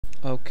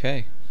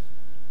Okay.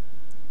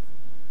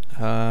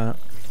 Uh,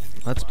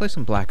 let's play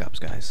some Black Ops,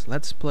 guys.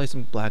 Let's play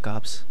some Black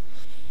Ops.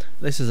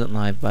 This isn't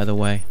live, by the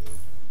way.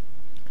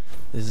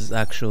 This is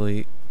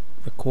actually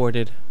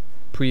recorded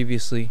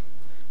previously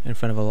in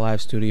front of a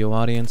live studio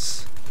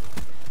audience.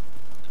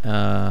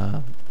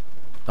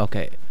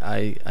 Okay,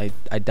 I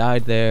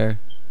died there,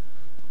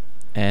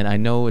 and I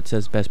know it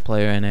says best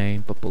player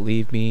NA, but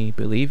believe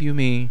you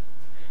me,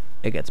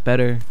 it gets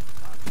better.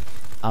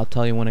 I'll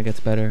tell you when it gets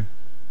better.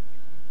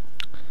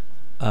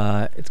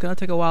 It's gonna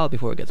take a while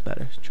before it gets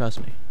better,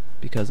 trust me,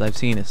 because I've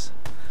seen this.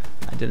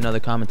 I did another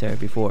commentary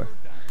before.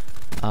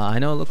 I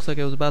know it looks like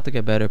it was about to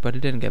get better, but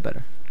it didn't get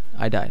better.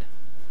 I died.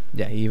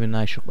 Yeah, even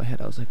I shook my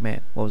head. I was like,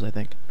 man, what was I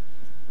thinking?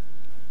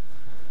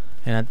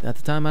 And at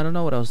the time, I don't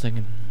know what I was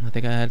thinking. I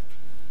think I had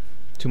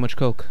too much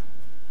coke.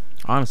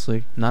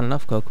 Honestly, not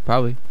enough coke,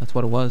 probably. That's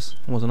what it was.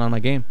 It wasn't on my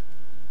game.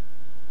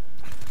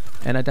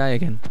 And I die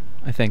again,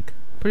 I think.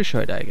 Pretty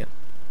sure I die again.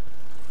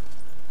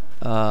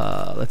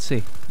 Let's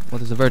see.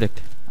 What is the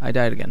verdict? I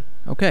died again.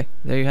 Okay,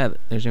 there you have it.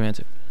 There's your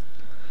answer.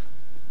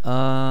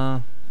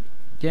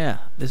 Yeah,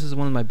 this is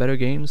one of my better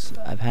games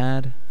I've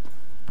had.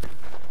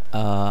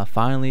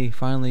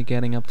 Finally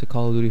getting up to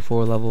Call of Duty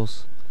 4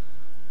 levels.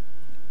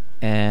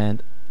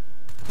 And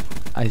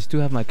I do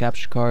have my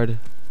capture card,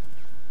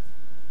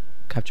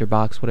 capture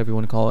box, whatever you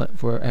want to call it,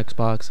 for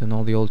Xbox and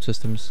all the old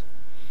systems.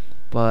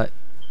 But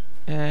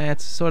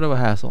it's sort of a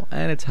hassle,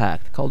 and it's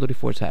hacked. Call of Duty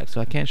 4 is hacked,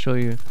 so I can't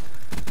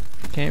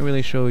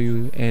really show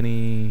you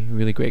any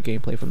really great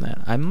gameplay from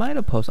that. I might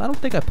have posted. I don't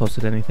think I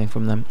posted anything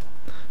from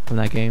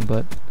that game,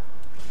 but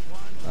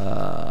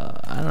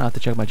I don't have to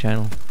check my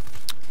channel.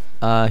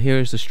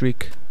 Here's the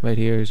streak right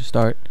here. Here's the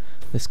start.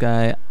 This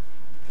guy,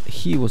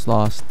 he was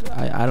lost.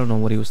 I don't know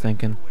what he was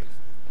thinking.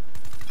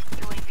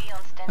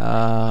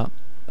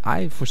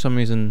 For some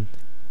reason,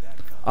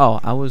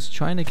 I was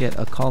trying to get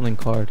a calling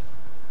card,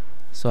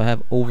 so I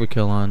have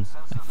overkill on.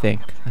 I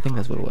think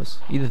that's what it was.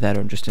 Either that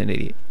or I'm just an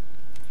idiot.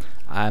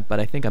 But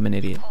I think I'm an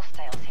idiot.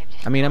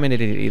 I mean, I'm an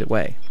idiot either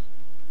way.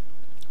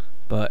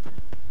 But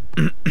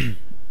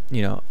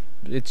you know,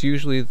 it's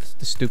usually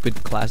the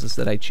stupid classes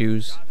that I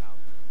choose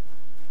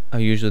are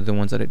usually the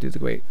ones that I do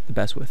the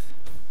best with.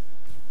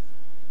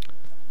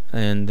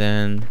 And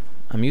then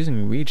I'm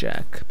using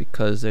Rejack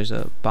because there's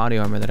a body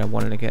armor that I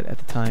wanted to get at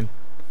the time.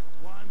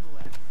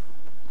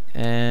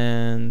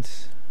 And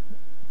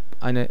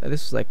I know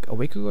this was like a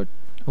week or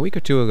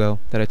two ago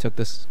that I took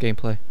this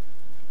gameplay.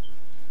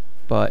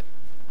 But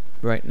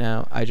right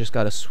now I just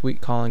got a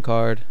sweet calling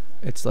card.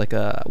 It's like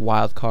a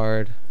wild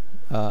card.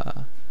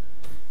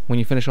 When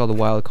you finish all the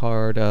wild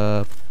card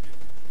the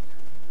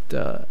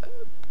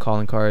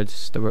calling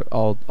cards that were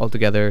all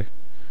together,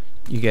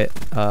 you get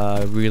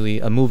really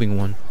a moving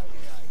one.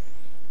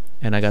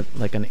 And I got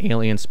like an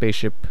alien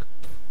spaceship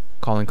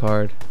calling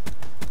card,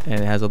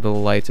 and it has a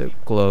little light, it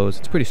glows.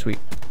 It's pretty sweet.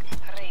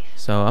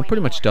 So I'm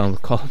pretty much done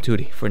with Call of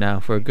Duty for now,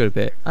 for a good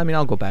bit. I mean,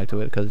 I'll go back to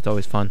it because it's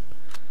always fun.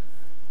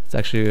 It's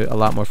actually a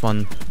lot more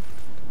fun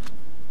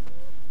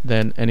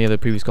than any of the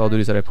previous Call of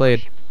Duties that I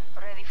played.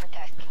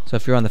 So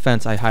if you're on the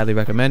fence, I highly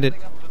recommend it.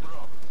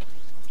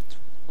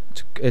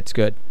 It's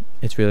good.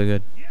 It's really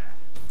good.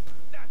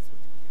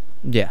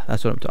 Yeah,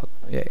 that's what I'm talking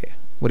about. Yeah.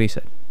 What he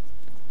said.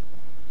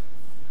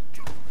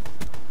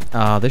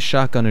 This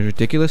shotgun is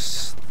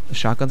ridiculous. The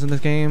shotguns in this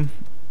game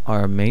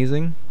are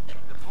amazing.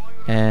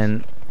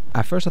 And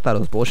at first I thought it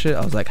was bullshit.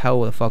 I was like,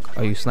 how the fuck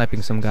are you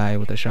sniping some guy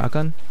with a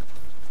shotgun?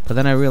 But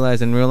then I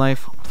realized in real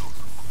life,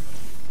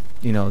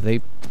 you know,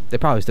 they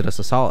probably did us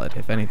a solid,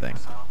 if anything.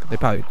 They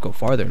probably go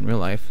farther in real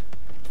life.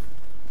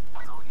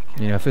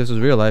 You know, if this was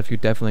real life, you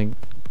definitely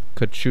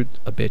could shoot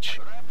a bitch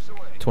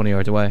 20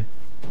 yards away.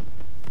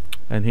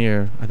 And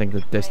here, I think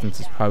the distance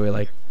is probably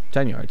like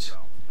 10 yards.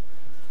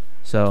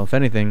 So, if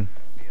anything,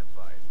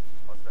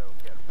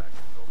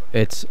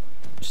 it's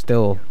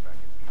still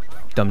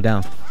dumbed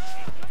down.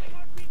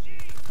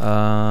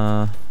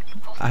 I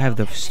have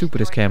the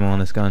stupidest camo on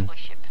this gun.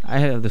 I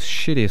have the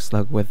shittiest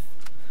luck with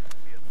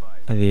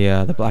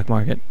the black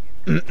market.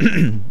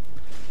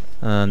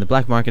 The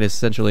black market is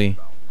essentially,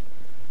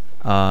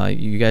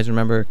 you guys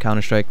remember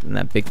Counter-Strike and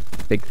that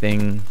big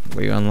thing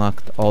where you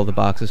unlocked all the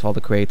boxes, all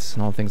the crates,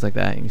 and all things like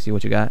that, and you see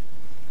what you got?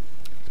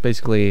 It's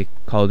basically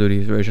Call of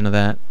Duty's version of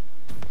that.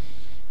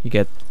 You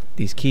get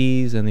these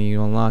keys, and then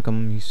you unlock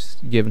them. You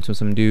give them to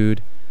some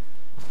dude.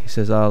 He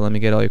says, "Oh, let me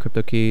get all your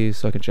crypto keys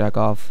so I can jack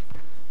off,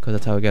 because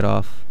that's how I get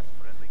off."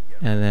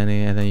 And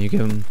then you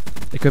give him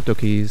the crypto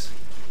keys,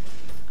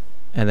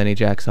 and then he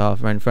jacks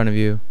off right in front of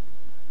you,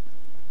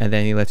 and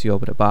then he lets you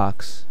open a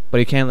box.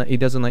 But he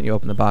doesn't let you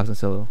open the box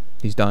until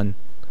he's done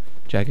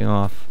jacking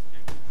off.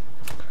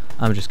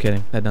 I'm just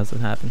kidding. That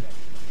doesn't happen.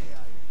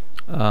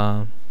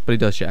 But he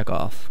does jack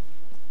off.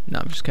 No,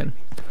 I'm just kidding.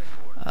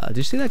 Did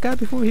you see that guy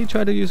before? He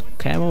tried to use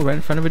camo right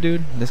in front of a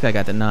dude. This guy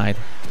got denied.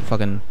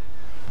 Fucking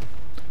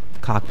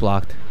cock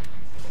blocked.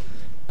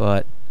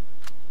 But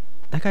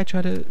that guy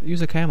tried to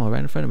use a camo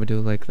right in front of a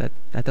dude. Like that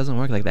doesn't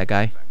work like that,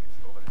 guy.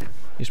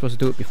 You're supposed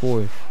to do it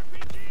before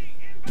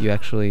you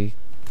actually,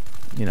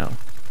 you know,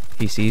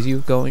 he sees you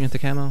going into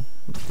camo.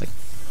 Like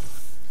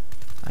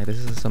this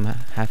is some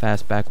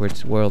half-ass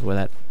backwards world where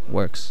that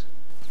works.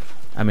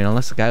 I mean,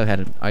 unless the guy had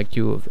an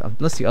IQ of,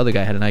 unless the other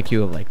guy had an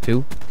IQ of like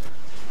 2,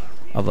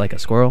 of like a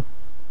squirrel,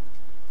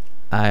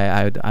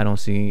 I don't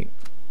see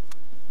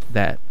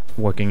that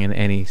working in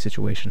any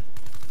situation.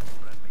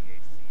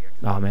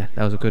 Oh man,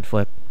 that was a good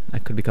flip. I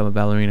could become a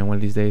ballerina one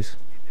of these days.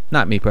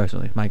 Not me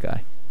personally, my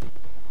guy.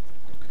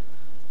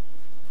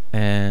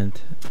 And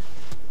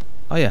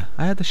oh yeah,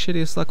 I had the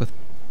shittiest luck with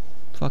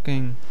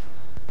fucking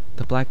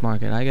the black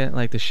market. I get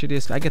like the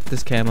shittiest. I get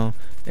this camo.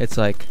 It's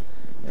like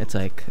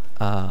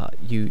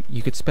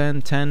you could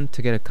spend 10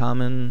 to get a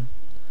common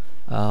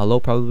low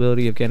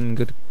probability of getting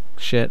good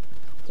shit,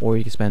 or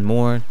you can spend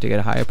more to get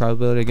a higher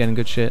probability of getting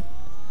good shit.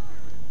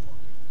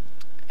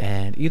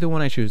 And either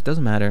one I choose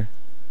doesn't matter.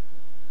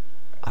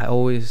 I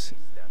always,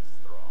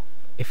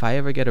 if I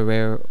ever get a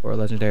rare or a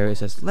legendary, it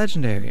says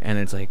legendary, and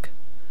it's like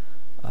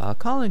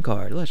calling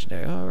card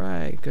legendary. All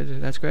right,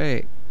 good, that's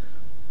great.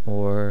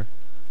 Or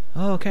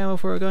oh, camo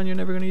for a gun you're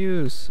never gonna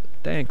use.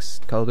 Thanks,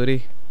 Call of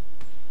Duty.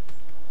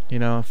 You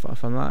know,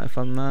 if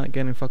I'm not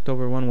getting fucked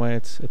over one way,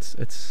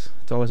 it's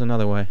always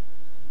another way.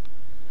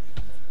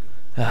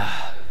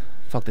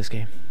 Fuck this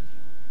game.